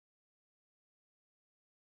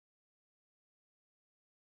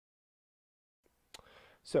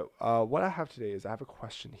So what I have today is I have a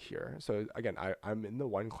question here. So again, I'm in the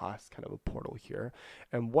OneClass kind of a portal here,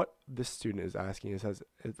 and what this student is asking is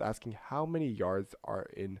asking how many yards are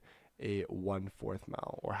in a 1/4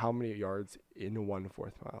 mile, or how many yards in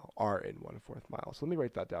 1/4 mile are in 1/4 mile. So let me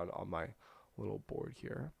write that down on my little board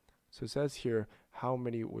here. So it says here how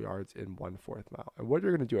many yards in 1/4 mile, and what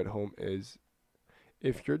you're going to do at home is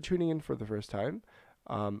if you're tuning in for the first time,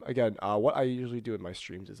 again, what I usually do in my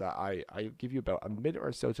streams is that I give you about a minute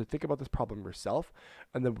or so to think about this problem yourself.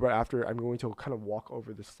 And then right after, I'm going to kind of walk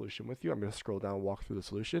over the solution with you. I'm going to scroll down, walk through the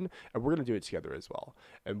solution, and we're going to do it together as well.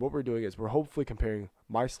 And what we're doing is we're hopefully comparing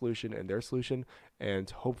my solution and their solution. And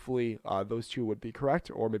hopefully those two would be correct,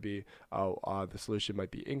 or maybe the solution might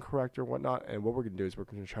be incorrect or whatnot. And what we're going to do is we're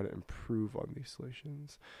going to try to improve on these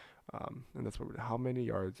solutions. And that's what how many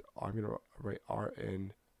yards I'm going to write are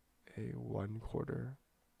in a 1/4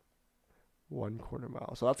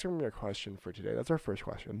 mile. So that's going to be our question for today. That's our first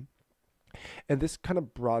question. And this kind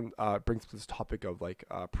of brings up this topic of like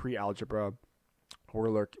pre-algebra.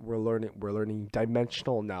 We're learning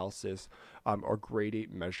dimensional analysis, or grade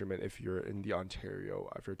 8 measurement if you're in the Ontario,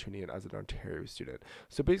 if you're tuning in as an Ontario student.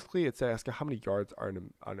 So basically, it's asking how many yards are in a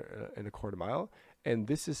 1/4 mile, and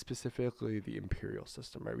this is specifically the imperial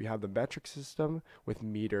system, right? We have the metric system with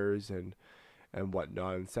meters and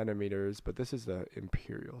whatnot and centimeters, but this is the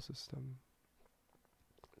imperial system.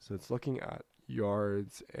 So it's looking at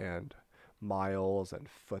yards and miles and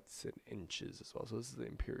foots and inches as well. So this is the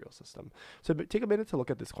imperial system. So take a minute to look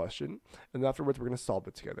at this question, and afterwards we're going to solve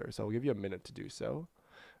it together. So I'll give you a minute to do so.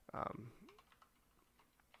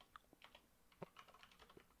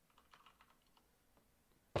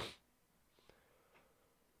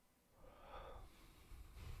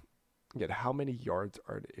 Again, how many yards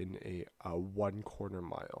are in a 1/4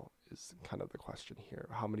 mile is kind of the question here.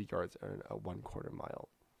 How many yards are in a 1/4 mile?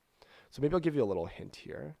 So maybe I'll give you a little hint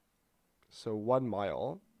here. So 1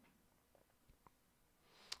 mile.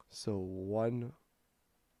 So 1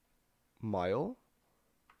 mile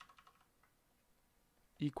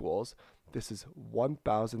equals, this is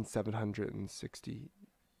 1,760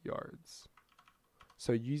 yards.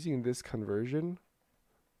 So using this conversion,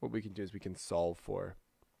 what we can do is we can solve for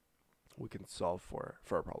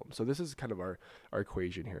our problem. So this is kind of our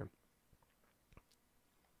equation here.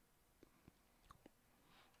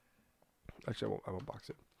 Actually, I won't box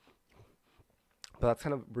it. But that's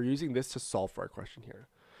kind of, we're using this to solve for our question here.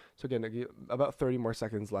 So again, about 30 more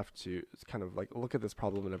seconds left to kind of like look at this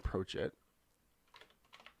problem and approach it.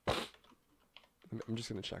 I'm just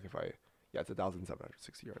going to check if yeah, it's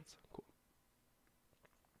 1,760 yards. Cool.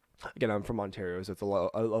 Again, I'm from Ontario, so it's a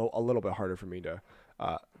little bit harder for me to,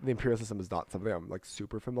 the imperial system is not something I'm like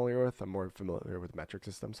super familiar with. I'm more familiar with metric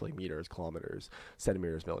systems, so like meters, kilometers,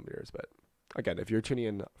 centimeters, millimeters. But again, if you're tuning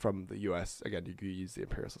in from the US, again, you use the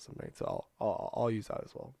imperial system, right? So I'll use that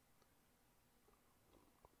as well.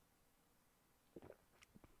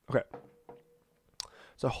 Okay.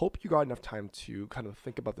 So I hope you got enough time to kind of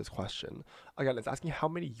think about this question. Again, it's asking how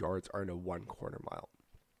many yards are in a 1/4 mile.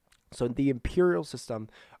 So the imperial system,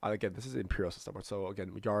 again, this is the imperial system. So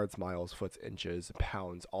again, yards, miles, foots, inches,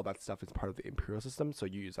 pounds, all that stuff is part of the imperial system. So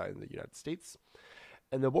you use that in the United States.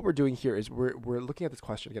 And then what we're doing here is we're looking at this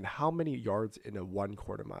question again. How many yards in a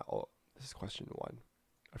 1/4 mile? Oh, this is question 1.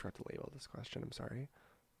 I forgot to label this question. I'm sorry.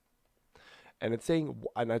 And it's saying,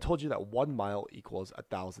 and I told you that 1 mile equals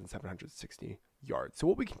 1,760 yards. So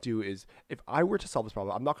what we can do is, if I were to solve this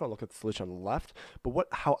problem, I'm not going to look at the solution on the left, but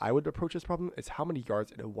how I would approach this problem is how many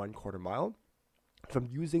yards in a 1/4 mile. If I'm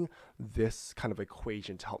using this kind of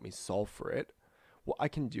equation to help me solve for it, what I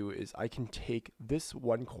can do is I can take this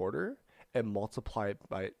 1/4 and multiply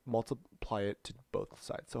it to both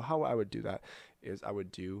sides. So how I would do that is I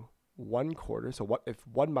would do 1/4. So what if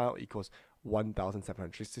 1 mile equals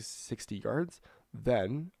 1,760 yards,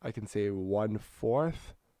 then I can say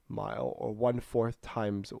 1/4 mile, or 1/4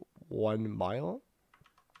 times 1 mile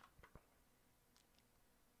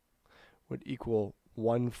would equal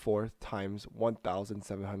 1/4 times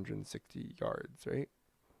 1,760 yards, right?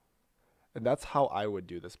 And that's how I would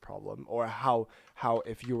do this problem, or how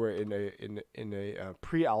if you were in a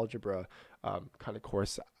pre-algebra kind of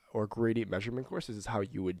course, or grade 8 measurement course, this is how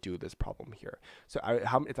you would do this problem here. So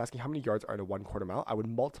it's asking how many yards are in a 1/4 mile. I would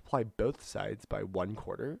multiply both sides by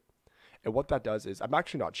 1/4. And what that does is, I'm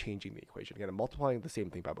actually not changing the equation. Again, I'm multiplying the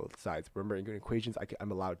same thing by both sides. Remember, in equations,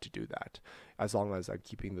 I'm allowed to do that, as long as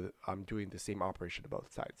I'm doing the same operation to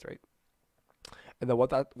both sides, right? And then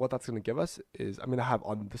what that's going to give us is, I'm going to have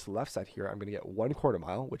on this left side here, I'm going to get 1/4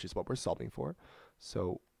 mile, which is what we're solving for.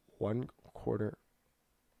 So 1/4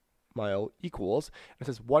 mile equals, and it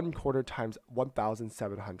says 1/4 times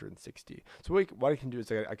 1,760. So what I can do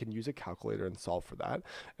is I can use a calculator and solve for that,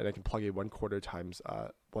 and I can plug in 1/4 times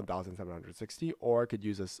 1,760, or I could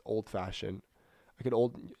use this old-fashioned. I could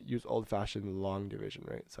use old-fashioned long division,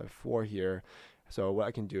 right? So I have 4 here. So what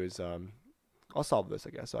I can do is I'll solve this,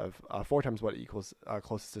 I guess. So I have 4 times what equals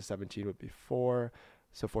closest to 17 would be 4.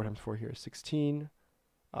 So 4 times 4 here is 16.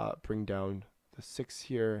 Bring down the 6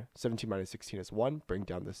 here. 17 minus 16 is 1. Bring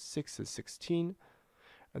down the 6 is 16.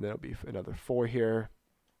 And then it'll be another 4 here.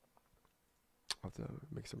 I'll have to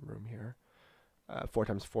make some room here. 4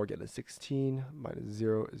 times 4 get a 16. Minus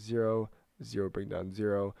 0 is 0. 0 bring down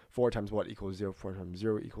 0. 4 times what equals 0? 4 times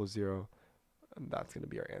 0 equals 0. And that's going to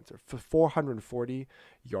be our answer. For 440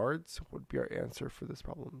 yards would be our answer for this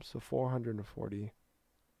problem. So 440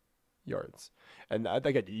 yards. And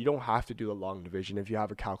again, you don't have to do the long division. If you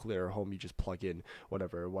have a calculator at home, you just plug in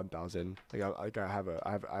whatever 1,000. Like I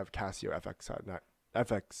have Casio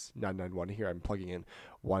FX991 here. I'm plugging in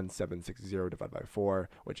 1760 divided by 4,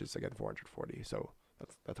 which is again 440. So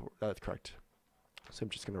that's correct. So I'm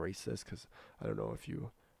just going to erase this because I don't know if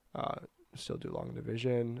you still do long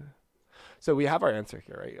division. So we have our answer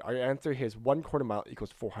here, right? Our answer here is 1/4 mile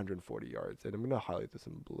equals 440 yards. And I'm going to highlight this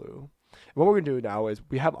in blue. And what we're going to do now is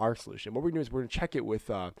we have our solution. What we're going to do is we're going to check it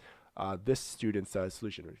with this student's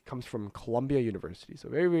solution. It comes from Columbia University. So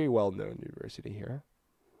very, very well-known university here.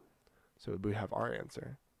 So we have our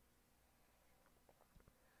answer.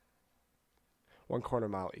 1/4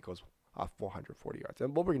 mile equals 440 yards.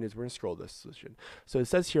 And what we're going to do is we're going to scroll this solution. So it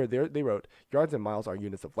says here, they wrote, yards and miles are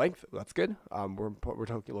units of length. That's good. We're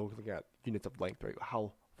looking at units of length, right?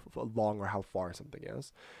 How long or how far something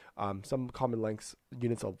is. Some common lengths,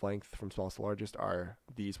 units of length from smallest to largest are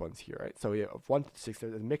these ones here, right? So we have 1 to 6,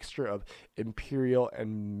 there's a mixture of imperial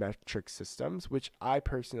and metric systems, which I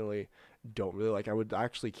personally don't really like. I would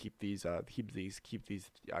actually keep these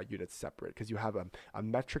units separate, because you have a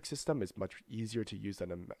metric system is much easier to use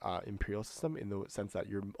than an imperial system, in the sense that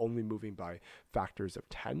you're only moving by factors of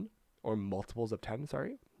 10 or multiples of 10,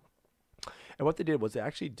 sorry. And what they did was they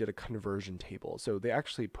actually did a conversion table. So they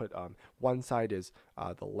actually put one side is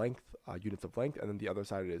the length, units of length, and then the other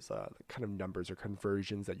side is the kind of numbers or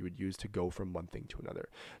conversions that you would use to go from one thing to another.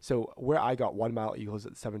 So where I got 1 mile equals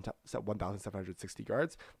 1,760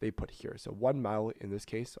 yards, they put here. So 1 mile in this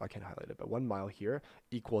case, I can't highlight it, but 1 mile here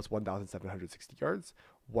equals 1,760 yards.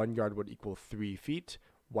 1 yard would equal 3 feet.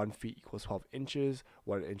 1 feet equals 12 inches.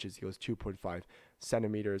 1 inches equals 2.5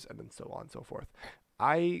 centimeters, and then so on and so forth.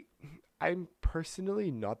 I'm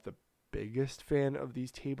personally not the biggest fan of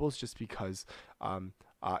these tables, just because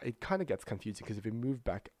it kind of gets confusing, because if we move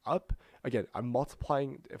back up, again, I'm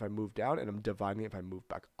multiplying if I move down, and I'm dividing if I move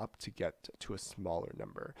back up to get to a smaller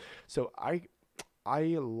number. So I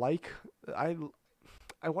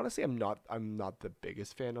want to say I'm not the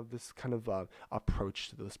biggest fan of this kind of approach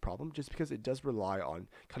to this problem, just because it does rely on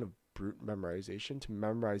kind of brute memorization to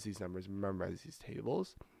memorize these numbers, memorize these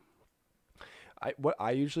tables. What I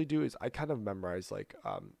usually do is I kind of memorize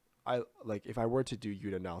if I were to do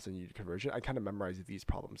unit analysis and unit conversion, I kind of memorize these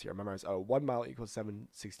problems here. I memorize 1 mile equals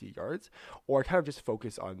 760 yards, or I kind of just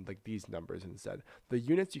focus on like these numbers instead. The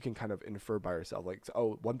units you can kind of infer by yourself, like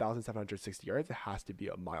 1,760 yards, it has to be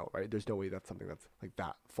a mile, right? There's no way that something that's like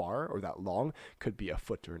that far or that long could be a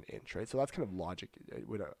foot or an inch, right? So that's kind of logic.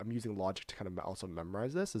 I'm using logic to kind of also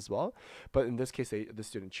memorize this as well. But in this case, the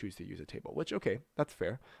student choose to use a table, which, okay, that's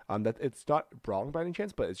fair. That it's not wrong by any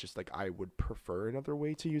chance, but it's just like I would prefer another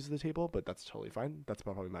way to use the table, but that's totally fine. That's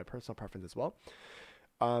probably my personal preference as well.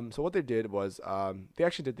 So what they did was they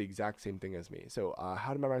actually did the exact same thing as me. So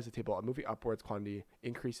how to memorize the table: moving upwards, quantity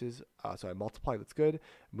increases. So I multiply, that's good.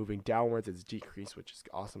 Moving downwards, it's decrease, which is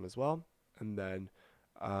awesome as well. And then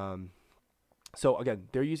so again,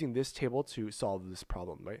 they're using this table to solve this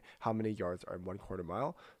problem, right? How many yards are in 1/4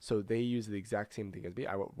 mile? So they use the exact same thing as me.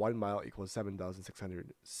 I want 1 mile equals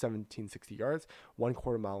 1760 yards.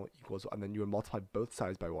 1/4 mile equals, and then you would multiply both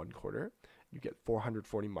sides by 1/4. You get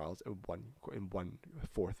 440 miles in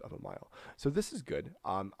 1/4 of a mile. So this is good.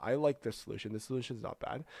 I like this solution. This solution is not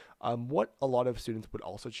bad. What a lot of students would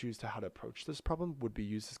also choose to how to approach this problem would be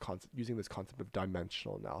using this concept of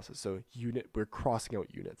dimensional analysis. So we're crossing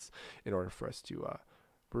out units in order for us to,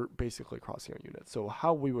 we're basically crossing out units. So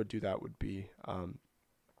how we would do that would be,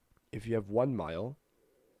 if you have 1 mile,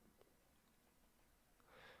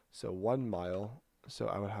 so 1 mile, so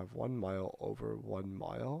I would have 1 mile over 1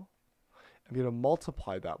 mile. I'm going to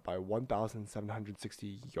multiply that by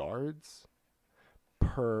 1,760 yards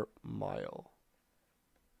per mile.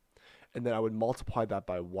 And then I would multiply that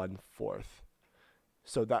by 1/4.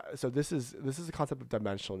 So this is the concept of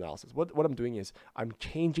dimensional analysis. What I'm doing is I'm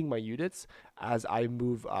changing my units as I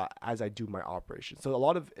move as I do my operation. So a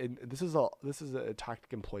lot of this is a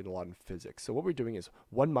tactic employed a lot in physics. So what we're doing is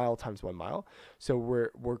 1 mile times 1 mile. So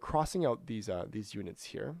we're crossing out these units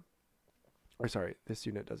here. Or sorry, this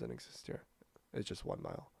unit doesn't exist here. It's just 1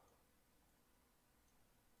 mile.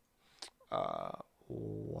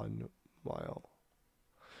 1 mile.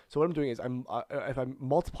 So what I'm doing is if I'm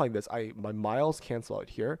multiplying this, my miles cancel out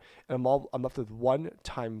here, and I'm left with 1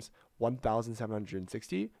 times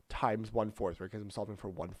 1,760 times 1/4, right? Because I'm solving for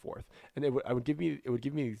 1/4, and it would give me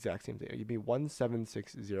the exact same thing. It would give me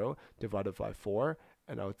 1760 divided by 4,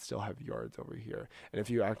 and I would still have yards over here. And if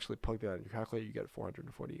you actually plug that in your calculator, you get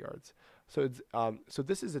 440 yards. So it's so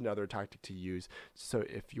this is another tactic to use. So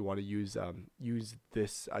if you want to use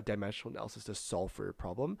this dimensional analysis to solve for your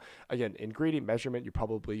problem, again, in gradient measurement, you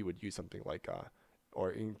probably would use something like or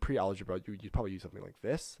in pre-algebra, you'd probably use something like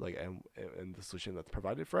this, like and the solution that's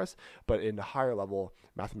provided for us. But in the higher level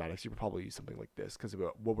mathematics, you would probably use something like this, because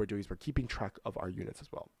what we're doing is we're keeping track of our units as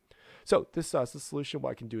well. So this the solution.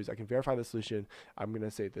 What I can do is I can verify the solution. I'm going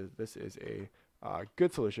to say that this is a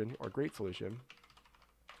good solution or great solution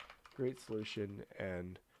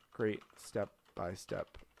and great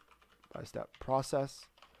step-by-step process.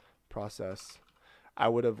 I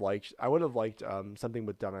would have liked something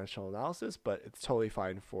with dimensional analysis, but it's totally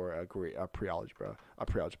fine for a pre-algebra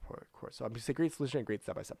course. So I'm going to say great solution and great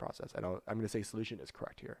step-by-step process, and I'm going to say solution is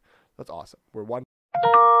correct here. That's awesome. We're one